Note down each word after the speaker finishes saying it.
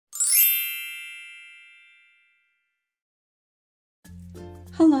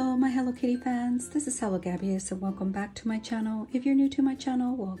Hello my Hello Kitty fans, this is Hello Gabby and welcome back to my channel. If you're new to my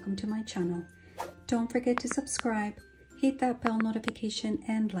channel, welcome to my channel. Don't forget to subscribe, hit that bell notification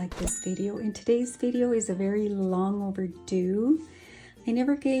and like this video. In today's video is a very long overdue. I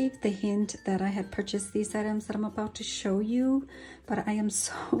never gave the hint that I had purchased these items that I'm about to show you, but I am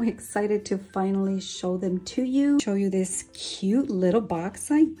so excited to finally show them to you. Show you this cute little box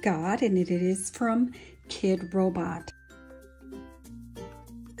I got, and it is from Kidrobot.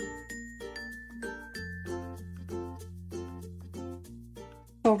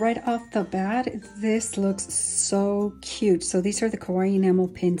 So right off the bat, this looks so cute. So these are the Kawaii enamel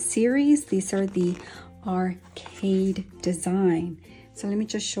pin series. These are the arcade design. So let me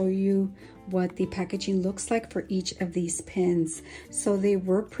just show you what the packaging looks like for each of these pins. So they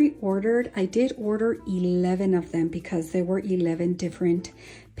were pre-ordered. I did order 11 of them because there were 11 different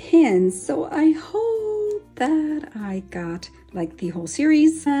pins. So I hope that I got like the whole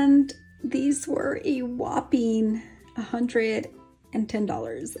series. And these were a whopping $110.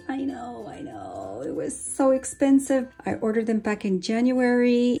 I know, it was so expensive. I ordered them back in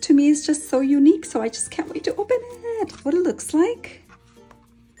January. To me, it's just so unique, so I just can't wait to open it. What it looks like.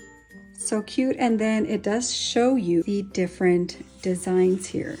 So cute, and then it does show you the different designs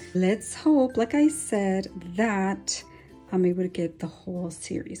here. Let's hope, like I said, that I'm able to get the whole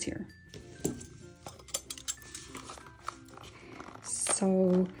series here.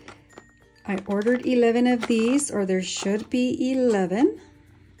 So I ordered 11 of these, or there should be 11.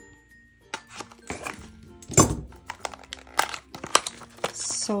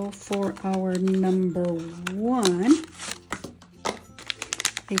 So for our number one,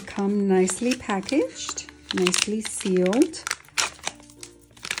 they come nicely packaged, nicely sealed.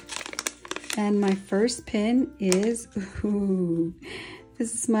 And my first pin is, ooh,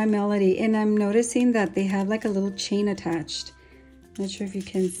 this is my Melody. And I'm noticing that they have like a little chain attached. Not sure if you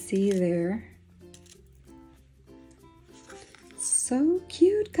can see there. So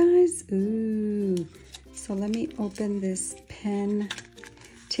cute, guys. Ooh. So let me open this pen,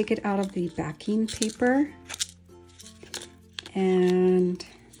 take it out of the backing paper, and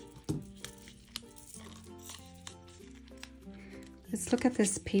let's look at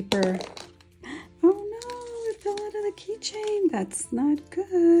this paper. Oh no, it fell out of the keychain. That's not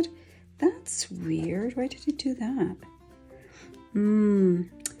good. That's weird. Why did it do that?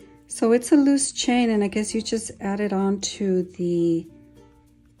 So it's a loose chain, and I guess you just add it on to the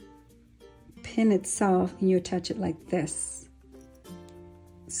pin itself and you attach it like this.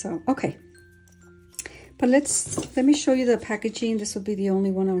 So, okay. But let me show you the packaging. This will be the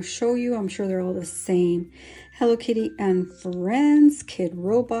only one I'll show you. I'm sure they're all the same. Hello Kitty and Friends,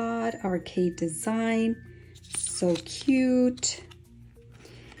 Kidrobot, arcade design. So cute.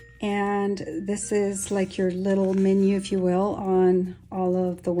 And this is like your little menu, if you will, on all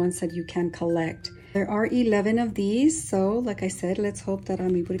of the ones that you can collect. There are 11 of these, so like I said, let's hope that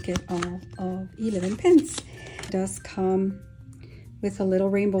I'm able to get all of 11 pins. It does come with a little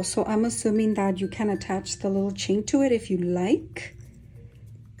rainbow, so I'm assuming that you can attach the little chain to it if you like,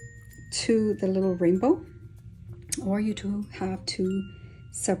 to the little rainbow, or you do have two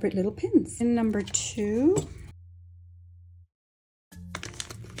separate little pins. Pin number 2.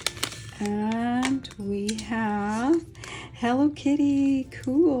 And we have Hello Kitty.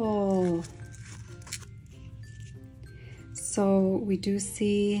 Cool. So we do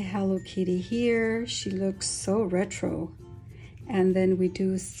see Hello Kitty here. She looks so retro. And then we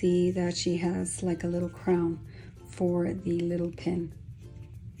do see that she has like a little crown for the little pin.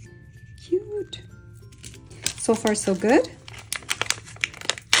 Cute. So far, so good.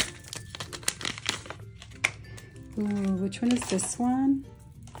 Ooh, which one is this one?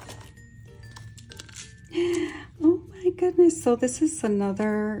 Oh my goodness. So this is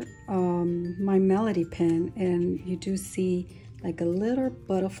another my Melody pin, and you do see like a little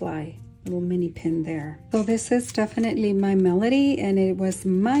butterfly, little mini pin there. So this is definitely my Melody, and it was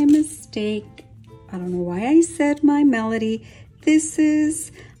my mistake. I don't know why I said my Melody. This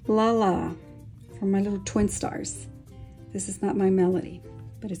is Lala from my little twin stars. This is not my Melody,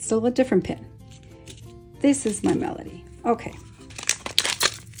 but it's still a different pin. This is my Melody. Okay.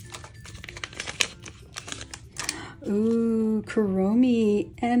 Ooh,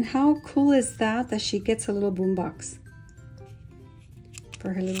 Kuromi. And how cool is that she gets a little boombox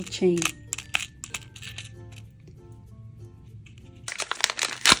for her little chain.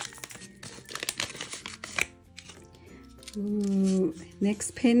 Ooh,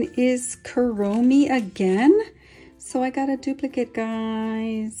 next pin is Kuromi again. So I got a duplicate,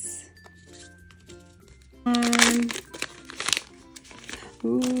 guys.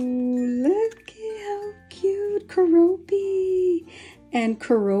 Ooh, look at how cute Kuromi. And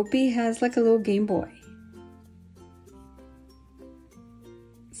Kuropi has like a little Game Boy.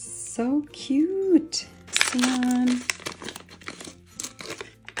 So cute. And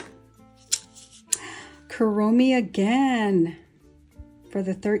Kuromi again for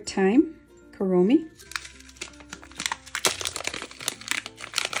the third time. Kuromi.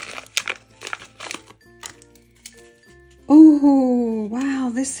 Oh, wow,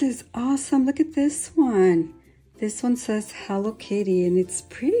 this is awesome. Look at this one. This one says Hello Kitty and it's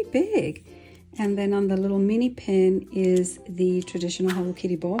pretty big. And then on the little mini pin is the traditional Hello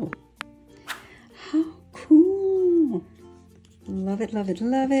Kitty bowl. How cool. Love it, love it,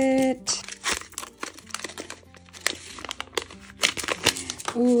 love it.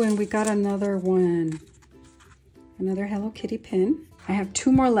 Oh, and we got another one. Another Hello Kitty pin. I have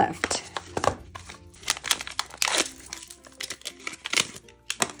 2 more left.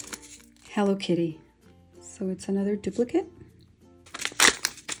 Hello Kitty. So it's another duplicate.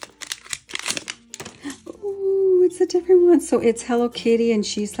 Oh, it's a different one. So it's Hello Kitty and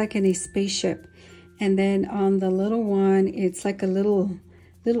she's like in a spaceship. And then on the little one, it's like a little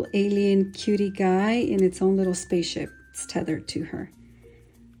alien cutie guy in its own little spaceship. It's tethered to her.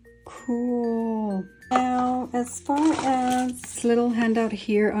 Cool. Now, as far as this little handout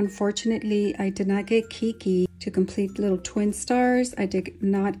here, unfortunately, I did not get Kiki to complete little twin stars. I did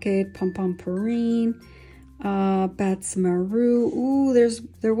not get Pom Pom Purine, Bats Maru. Ooh,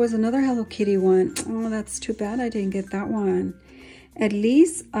 there was another Hello Kitty one. Oh, that's too bad I didn't get that one. At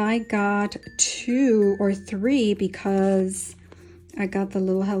least I got 2 or 3 because I got the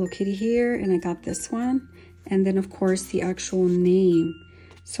little Hello Kitty here and I got this one. And then of course the actual name.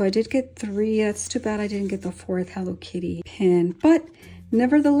 So I did get 3. That's too bad I didn't get the 4th Hello Kitty pin. But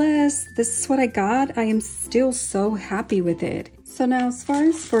nevertheless, this is what I got. I am still so happy with it. So now as far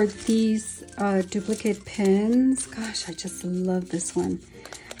as for these duplicate pins, gosh, I just love this one.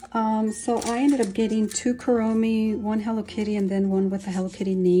 So I ended up getting 2 Kuromi, 1 Hello Kitty, and then 1 with the Hello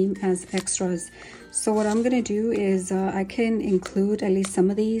Kitty name as extras. So what I'm gonna do is I can include at least some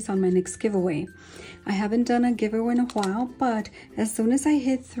of these on my next giveaway. I haven't done a giveaway in a while, but as soon as I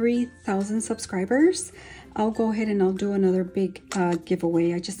hit 3,000 subscribers, I'll go ahead and I'll do another big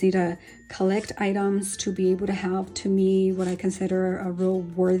giveaway. I just need to collect items to be able to have, to me, what I consider a real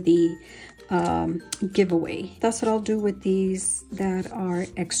worthy giveaway. That's what I'll do with these that are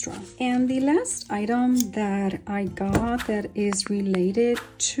extra. And the last item that I got that is related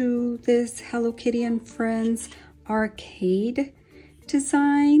to this Hello Kitty and Friends arcade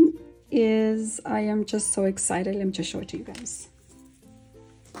design is, I am just so excited. Let me just show it to you guys.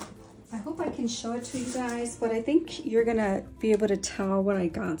 I hope I can show it to you guys, but I think you're gonna be able to tell what I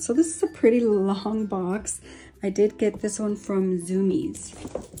got. So this is a pretty long box. I did get this one from Zoomies.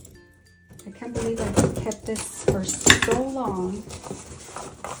 I can't believe I kept this for so long.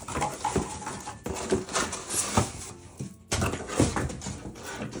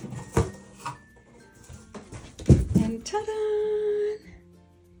 And ta-da!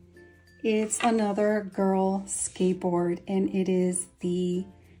 It's another girl skateboard, and it is the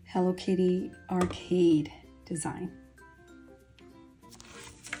Hello Kitty arcade design.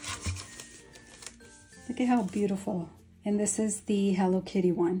 Look at how beautiful. And this is the Hello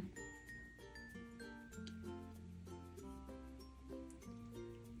Kitty one.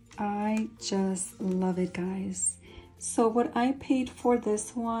 I just love it, guys. So what I paid for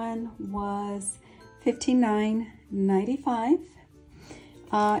this one was $59.95.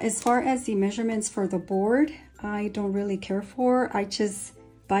 As far as the measurements for the board, I don't really care for. I just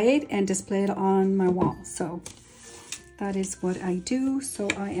buy it and display it on my wall. So that is what I do. So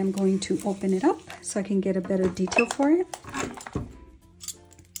I am going to open it up so I can get a better detail for it.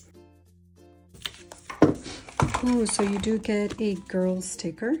 Oh, so you do get a girl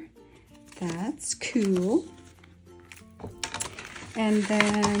sticker. That's cool. And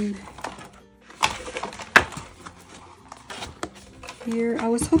then here, I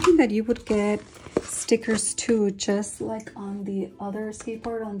was hoping that you would get stickers too, just like on the other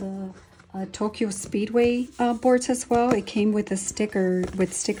skateboard, on the Tokyo Speedway boards as well. It came with a sticker,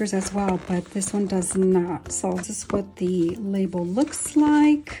 with stickers as well, but this one does not. So this is what the label looks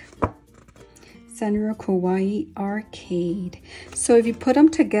like. Sanrio Kawaii Arcade. So if you put them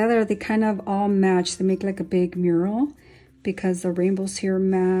together, they kind of all match. They make like a big mural because the rainbows here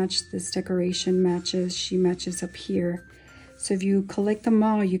match, this decoration matches, she matches up here. So if you collect them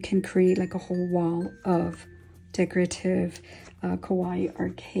all, you can create like a whole wall of decorative Kawaii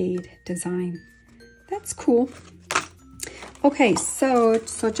arcade design. That's cool. Okay, so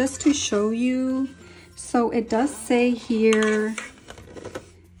just to show you, so it does say here,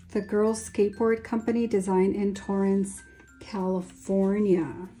 the Girls Skateboard Company, design in Torrance, California.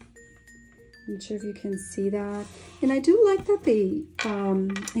 I'm not sure if you can see that. And I do like that they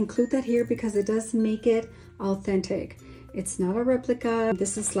include that here because it does make it authentic. It's not a replica.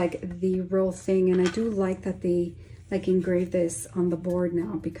 This is like the real thing. And I do like that they like engrave this on the board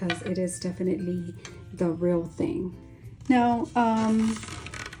now because it is definitely the real thing. Now,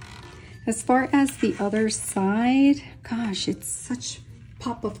 as far as the other side, gosh, it's such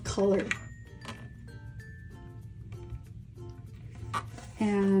pop of color.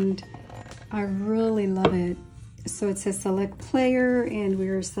 And I really love it. So it says select player and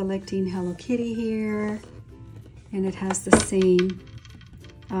we're selecting Hello Kitty here. And it has the same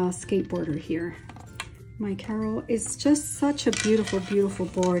skateboarder here. My Carol is just such a beautiful, beautiful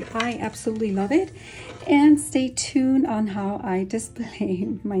board. I absolutely love it. And stay tuned on how I display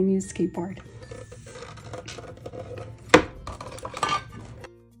my new skateboard.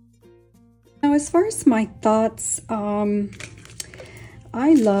 Now, as far as my thoughts, I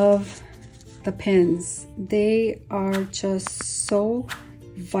love the pins. They are just so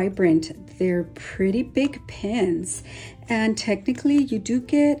vibrant. They're pretty big pins. And technically, you do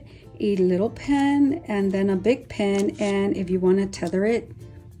get a little pen and then a big pen, and if you want to tether it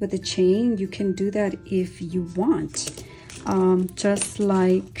with a chain, you can do that if you want. Just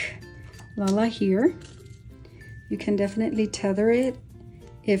like Lala here, you can definitely tether it.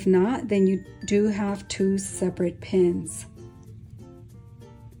 If not, then you do have two separate pins.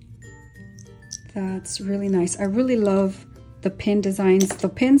 That's really nice. I really love the pin designs. The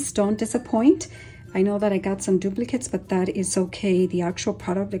pins don't disappoint. I know that I got some duplicates, but that is okay. The actual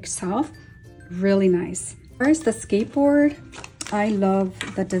product itself, really nice. As far as the skateboard, I love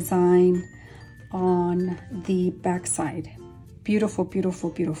the design on the back side. Beautiful, beautiful,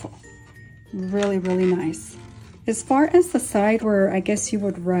 beautiful. Really, really nice. As far as the side where I guess you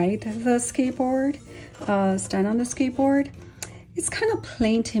would ride the skateboard, stand on the skateboard, it's kind of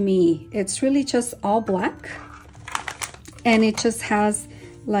plain to me. It's really just all black. And it just has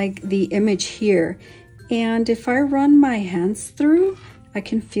like the image here, and if I run my hands through, I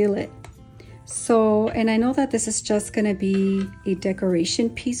can feel it. So, and I know that this is just gonna be a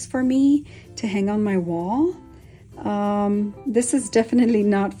decoration piece for me to hang on my wall. This is definitely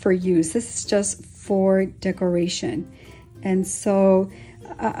not for use. This is just for decoration. And so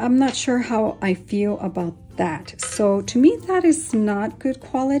I'm not sure how I feel about that. So to me, that is not good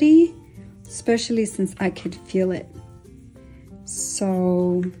quality, especially since I could feel it.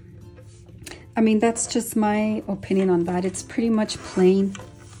 So, I mean, that's just my opinion on that. It's pretty much plain,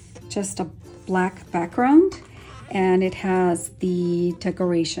 just a black background, and it has the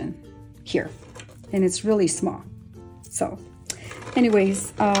decoration here, and it's really small. So,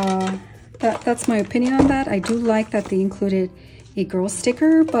 anyways, that's my opinion on that. I do like that they included a girl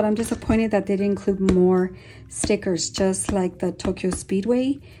sticker, but I'm disappointed that they didn't include more stickers, just like the Tokyo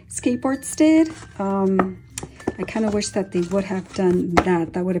Speedway skateboards did. I kind of wish that they would have done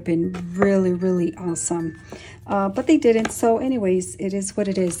that. That would have been really, really awesome. But they didn't. So anyways, it is what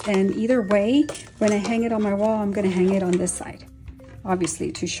it is. And either way, when I hang it on my wall, I'm going to hang it on this side,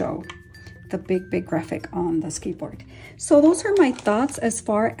 obviously, to show the big, big graphic on the skateboard. So those are my thoughts as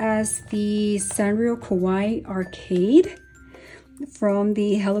far as the Sanrio Kawaii Arcade from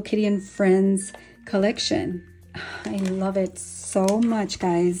the Hello Kitty and Friends collection. I love it so much,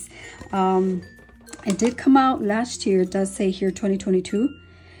 guys. It did come out last year. It does say here 2022.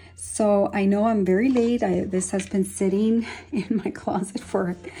 So I know I'm very late. This has been sitting in my closet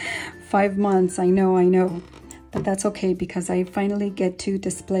for 5 months. I know. But that's okay because I finally get to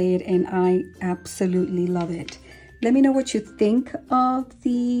display it and I absolutely love it. Let me know what you think of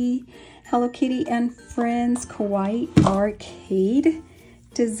the Hello Kitty and Friends Kawaii Arcade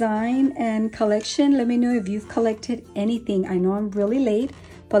design and collection. Let me know if you've collected anything. I know I'm really late,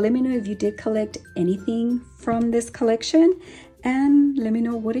 but let me know if you did collect anything from this collection, and let me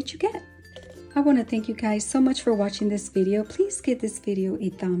know, what did you get? I want to thank you guys so much for watching this video. Please give this video a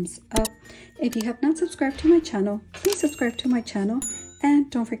thumbs up. If you have not subscribed to my channel, please subscribe to my channel,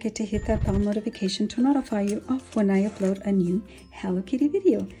 and don't forget to hit that bell notification to notify you of when I upload a new Hello Kitty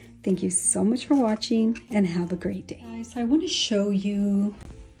video. Thank you so much for watching and have a great day. Guys, I want to show you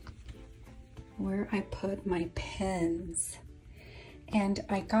where I put my pens. And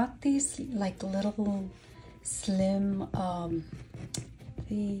I got these like little slim,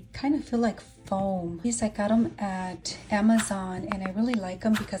 they kind of feel like foam. These, I got them at Amazon and I really like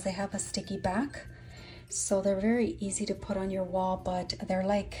them because they have a sticky back. So they're very easy to put on your wall, but they're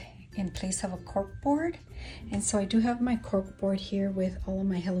like in place of a cork board. And so I do have my cork board here with all of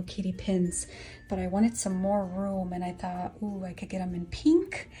my Hello Kitty pins, but I wanted some more room and I thought, ooh, I could get them in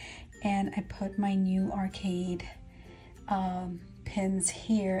pink. And I put my new arcade pins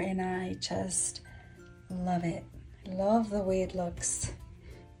here, and I just love it. Love the way it looks.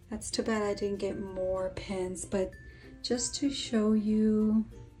 That's too bad I didn't get more pins, but just to show you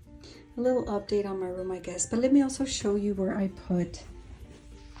a little update on my room, I guess. But let me also show you where I put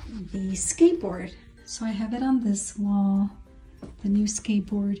the skateboard. So I have it on this wall. The new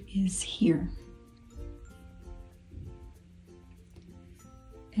skateboard is here.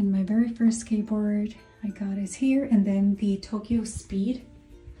 And my very first skateboard I got is here, and then the Tokyo Speed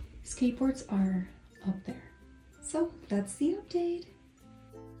skateboards are up there. So that's the update.